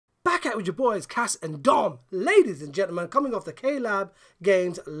back at it with your boys Cass and Dom. Ladies and gentlemen, coming off the K-Lab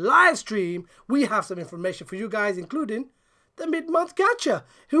Games live stream, we have some information for you guys, including the mid-month gacha.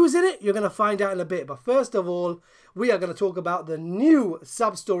 Who's in it? You're going to find out in a bit. But first of all, we are going to talk about the new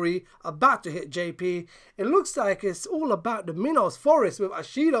sub-story about to hit JP. It looks like it's all about the Minos Forest with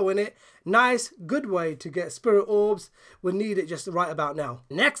Ashido in it. Nice, good way to get spirit orbs. We need it just right about now.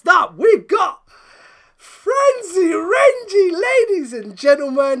 Next up, we got Frenzy Renji, ladies and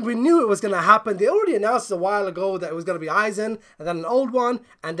gentlemen. We knew it was going to happen. They already announced a while ago that it was going to be Aizen, and then an old one,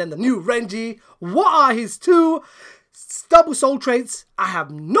 and then the new Renji. What are his two double soul traits? I have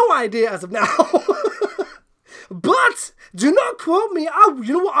no idea as of now. But do not quote me.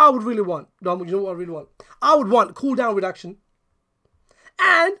 You know what I would really want? You know what I really want? I would want cooldown reduction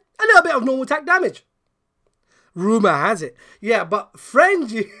and a little bit of normal attack damage. Rumor has it. Yeah, but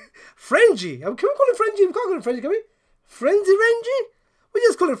Frenzy. Can we call him Frenzy? We can't call him Frenzy, can we? Frenzy Renji? We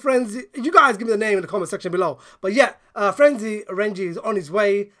just call him Frenzy. You guys give me the name in the comment section below. But yeah, Frenzy Renji is on his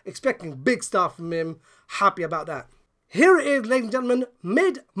way. Expecting big stuff from him. Happy about that. Here it is, ladies and gentlemen.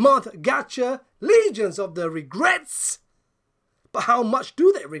 Mid-month gacha. Legions of the Regrets. But how much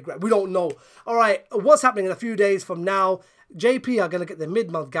do they regret? We don't know. Alright, what's happening in a few days from now? JP are going to get the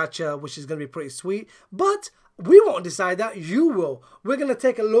mid-month gacha, which is going to be pretty sweet. But we won't decide that, you will. We're going to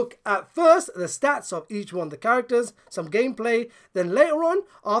take a look at first the stats of each one of the characters, some gameplay, then later on,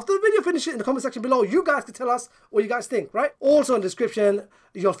 after the video finishes in the comment section below, you guys can tell us what you guys think, right? Also in the description,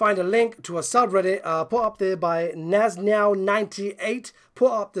 you'll find a link to a subreddit put up there by Nasnow98,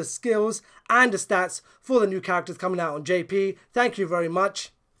 put up the skills and the stats for the new characters coming out on JP. Thank you very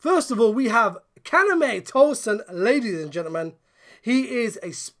much. First of all, we have KANAME Tosen, ladies and gentlemen. He is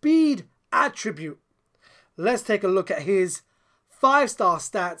a speed attribute. Let's take a look at his 5-star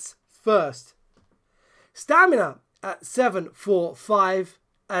stats first. Stamina at 745,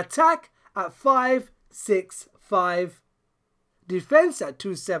 attack at 565, defense at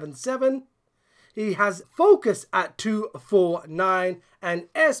 277. He has focus at 249 and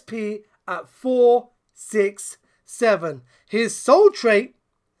SP at 467. His soul trait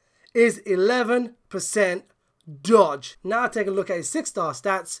is 11% dodge. Now take a look at his 6-star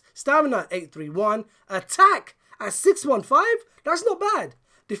stats. Stamina at 831, attack at 615. That's not bad.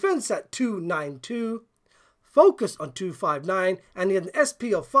 Defense at 292, focus on 259, and he has an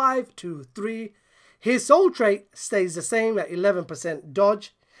SP of 523. His soul trait stays the same at 11%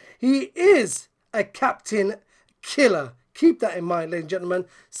 dodge. He is a captain killer. Keep that in mind, ladies and gentlemen.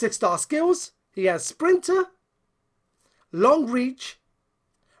 6-star skills. He has sprinter, long reach,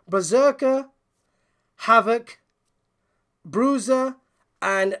 berserker, havoc, bruiser,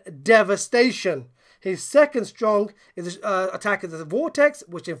 and devastation. His second strong is attack is a vortex,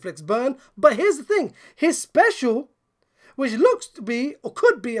 which inflicts burn. But here's the thing: his special, which looks to be or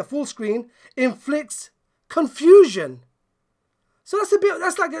could be a full screen, inflicts confusion. So that's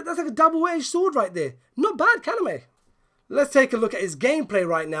like a double-edged sword right there. Not bad, KANAME. Let's take a look at his gameplay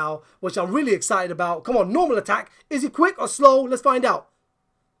right now, which I'm really excited about. Come on, normal attack. Is he quick or slow? Let's find out.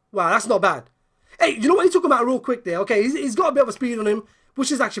 Wow, that's not bad. Hey, you know what he's talking about real quick there? Okay, he's got a bit of a speed on him, which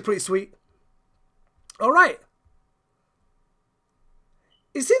is actually pretty sweet. All right.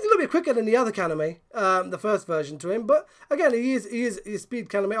 He seems a little bit quicker than the other KANAME, the first version to him. But again, he is speed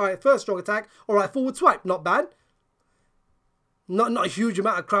KANAME. All right, first strong attack. All right, forward swipe, not bad. Not a huge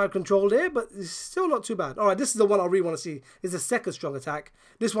amount of crowd control there, but it's still not too bad. All right, this is the one I really want to see. Is the second strong attack.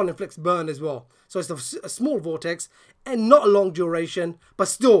 This one inflicts burn as well. So it's a small vortex and not a long duration, but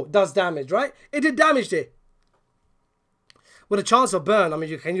still does damage, right? It did damage there. With a chance of burn, I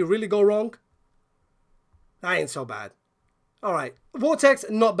mean, can you really go wrong? That ain't so bad. All right, vortex,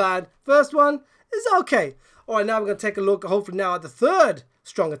 not bad. First one is okay. All right, now we're going to take a look, hopefully now, at the third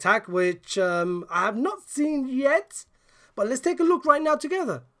strong attack, which I have not seen yet. But let's take a look right now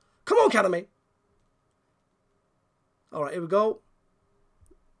together. Come on, KANAME. All right, here we go.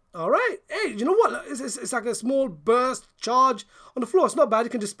 All right. Hey, you know what? It's like a small burst charge on the floor. It's not bad. You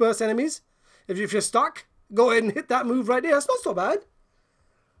can disperse enemies. If you're stuck, go ahead and hit that move right there. That's not so bad.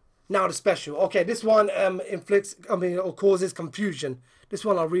 Now the special. Okay, this one inflicts, or causes confusion. This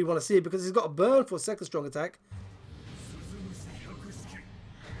one I really want to see because he's got a burn for a second strong attack.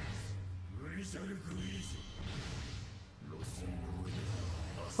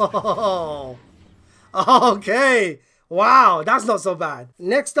 Oh, okay. Wow, that's not so bad.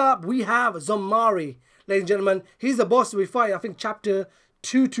 Next up, we have ZOMMARI. Ladies and gentlemen, he's the boss that we fight, I think, chapter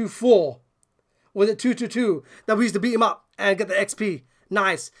 224. Was it 222? That we used to beat him up and get the XP.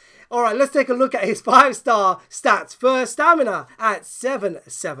 Nice. All right, let's take a look at his 5-star stats. First, stamina at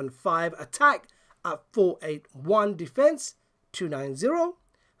 775. Attack at 481. Defense, 290.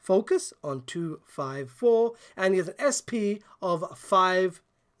 Focus on 254. And he has an SP of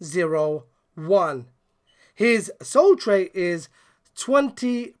 501. His soul trait is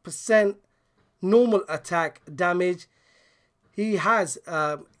 20% normal attack damage. He has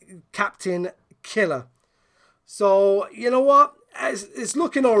Captain Killer. So, you know what? It's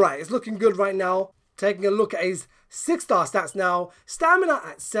looking alright. It's looking good right now. Taking a look at his 6-star stats now. Stamina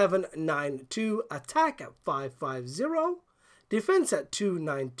at 792. Attack at 550. Defense at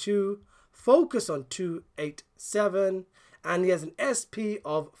 292. Focus on 287. And he has an SP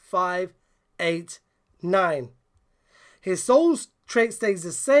of 589. His soul trait stays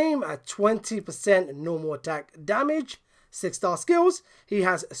the same at 20% normal attack damage. 6-star skills. He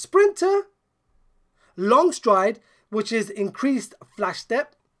has Sprinter, Long Stride, which is increased flash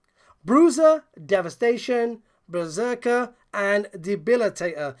step, Bruiser, Devastation, Berserker, and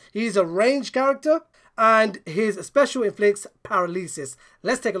Debilitator. He's a ranged character, and his special inflicts paralysis.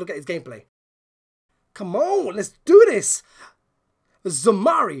 Let's take a look at his gameplay. Come on, let's do this.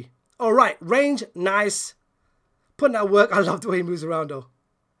 ZOMMARI. Alright, range, nice. Putting that work. I love the way he moves around though.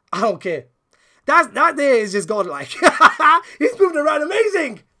 I don't care. That there is just godlike. He's moving around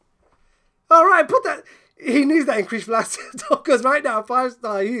amazing. Alright, put that. He needs that increased flash step because right now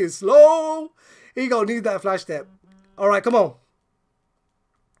 5-star he is slow. He gonna need that flash step. Alright, come on.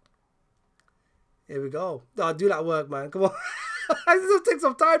 Here we go. Oh, do that work, man. Come on. This will take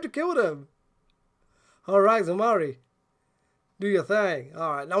some time to kill them. Alright, ZOMMARI. Do your thing.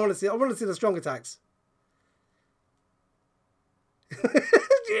 Alright, now I wanna see the strong attacks.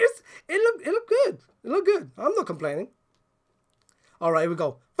 It looked good. It looked good. I'm not complaining. Alright, here we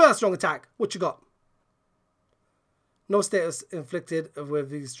go. First strong attack. What you got? No status inflicted with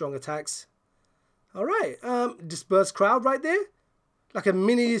these strong attacks. Alright. Dispersed crowd right there. Like a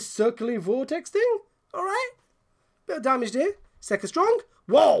mini circular vortex thing. Alright. Bit of damage there. Second strong.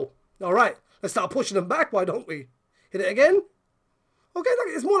 Whoa. Alright. Let's start pushing them back. Why don't we? Hit it again. Okay,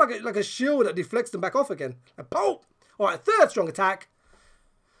 it's more like a shield that deflects them back off again. Like, boom. Alright, third strong attack.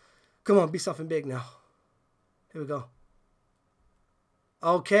 Come on, be something big now. Here we go.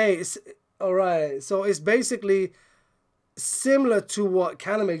 Okay, it's alright. So it's basically similar to what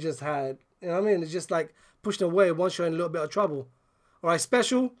KANAME just had. You know what I mean? It's just like pushing away, one shot in a little bit of trouble. Alright,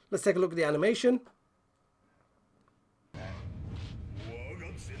 special. Let's take a look at the animation.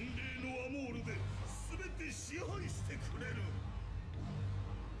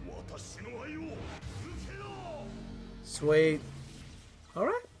 Sweet.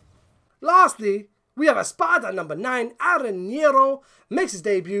 Alright. Lastly, we have a Sparta number 9, AARONIERO, makes his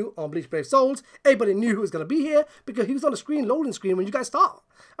debut on Bleach Brave Souls. Everybody knew he was going to be here because he was on the screen, loading screen when you guys start.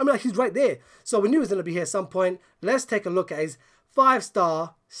 I mean, like, he's right there. So we knew he was going to be here at some point. Let's take a look at his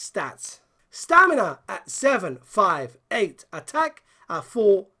 5-star stats. Stamina at 758. Attack at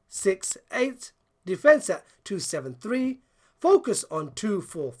 468. Defense at 273. Focus on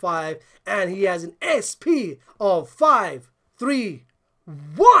 245. And he has an SP of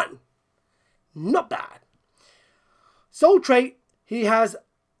 531. Not bad. Soul trait, he has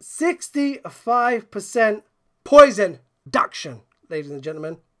 65% poison reduction, ladies and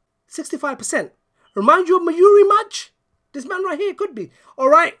gentlemen. 65%. Remind you of Mayuri much? This man right here could be.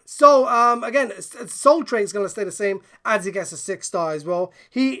 Alright, so again, soul trait is going to stay the same as he gets a 6-star as well.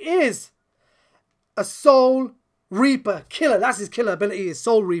 He is a Soul Reaper killer. That's his killer ability, is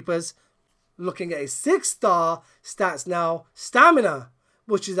Soul Reapers. Looking at his 6-star stats now. Stamina,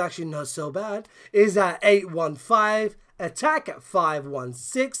 which is actually not so bad, is at 815, attack at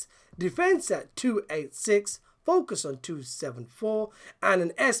 516, defense at 286, focus on 274, and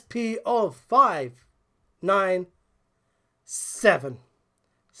an SP of 597.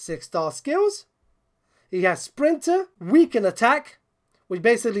 6-star skills. He has Sprinter, weaken attack, which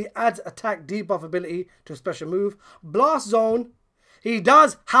basically adds attack debuff ability to a special move. Blast Zone. He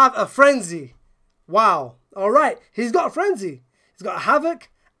does have a Frenzy. Wow. Alright, he's got a Frenzy. He's got a Havoc,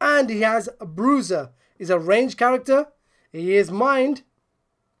 and he has a Bruiser. He's a ranged character. He is Mind.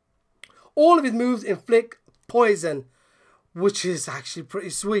 All of his moves inflict poison, which is actually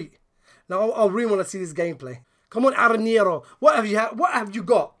pretty sweet. Now, I really want to see this gameplay. Come on, AARONIERO. What have you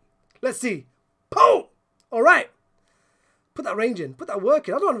got? Let's see. Boom! Alright. Put that range in. Put that work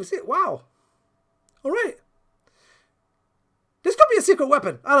in. I don't want to see it. Wow. Alright. This could be a secret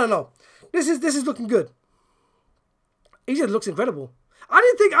weapon. I don't know. This is looking good. He just looks incredible. I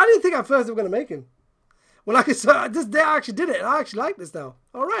didn't think at first they were going to make him. Well, like I said, they actually did it. I actually like this now.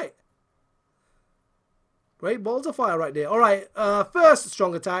 All right. Great balls of fire right there. All right. First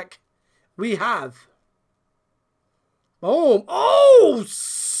strong attack. We have. Boom. Oh,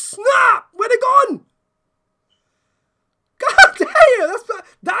 snap. Where'd it gone? God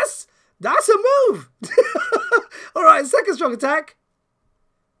Damn, that's a move. All right, second strong attack.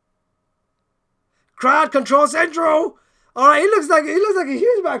 Crowd control central. All right, he looks like a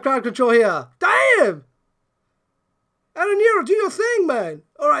huge amount of crowd control here. Damn. AARONIERO, do your thing, man.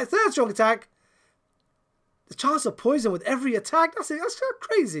 All right, third strong attack. The chance of poison with every attack. That's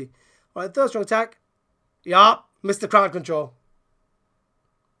crazy. All right, third strong attack. Yup, missed the crowd control.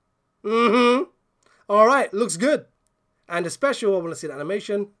 All right, looks good. And the special, I want to see the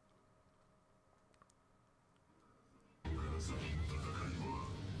animation.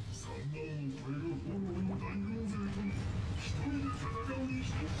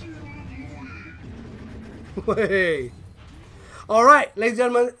 Hey. All right, ladies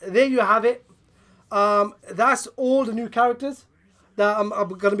and gentlemen, there you have it. That's all the new characters that are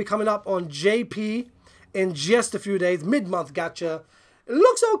going to be coming up on JP in just a few days. Mid-month gacha. It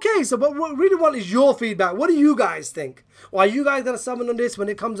looks okay. So what we really want is your feedback. What do you guys think? Or are you guys going to summon on this when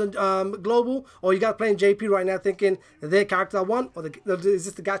it comes on global? Or you guys playing JP right now thinking their character I want? Or is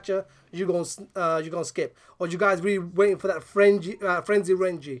this the gacha you're gonna skip? Or you guys really waiting for that Frenzy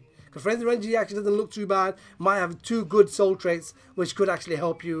Renji? Because Frenzy Renji actually doesn't look too bad. Might have 2 good soul traits, which could actually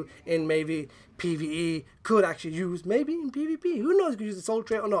help you in maybe PvE. Could actually use maybe in PvP. Who knows if you could use the soul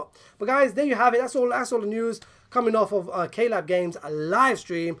trait or not. But guys, there you have it. That's all the news coming off of KLab Games, a live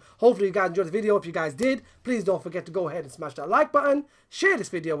stream. Hopefully you guys enjoyed the video. If you guys did, please don't forget to go ahead and smash that like button. Share this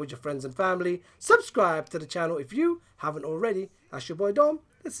video with your friends and family. Subscribe to the channel if you haven't already. That's your boy Dom.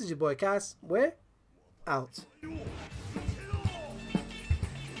 This is your boy Cass. We're out.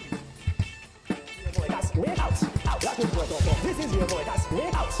 We're out. This is your boy, guys.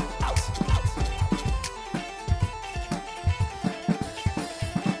 We're out.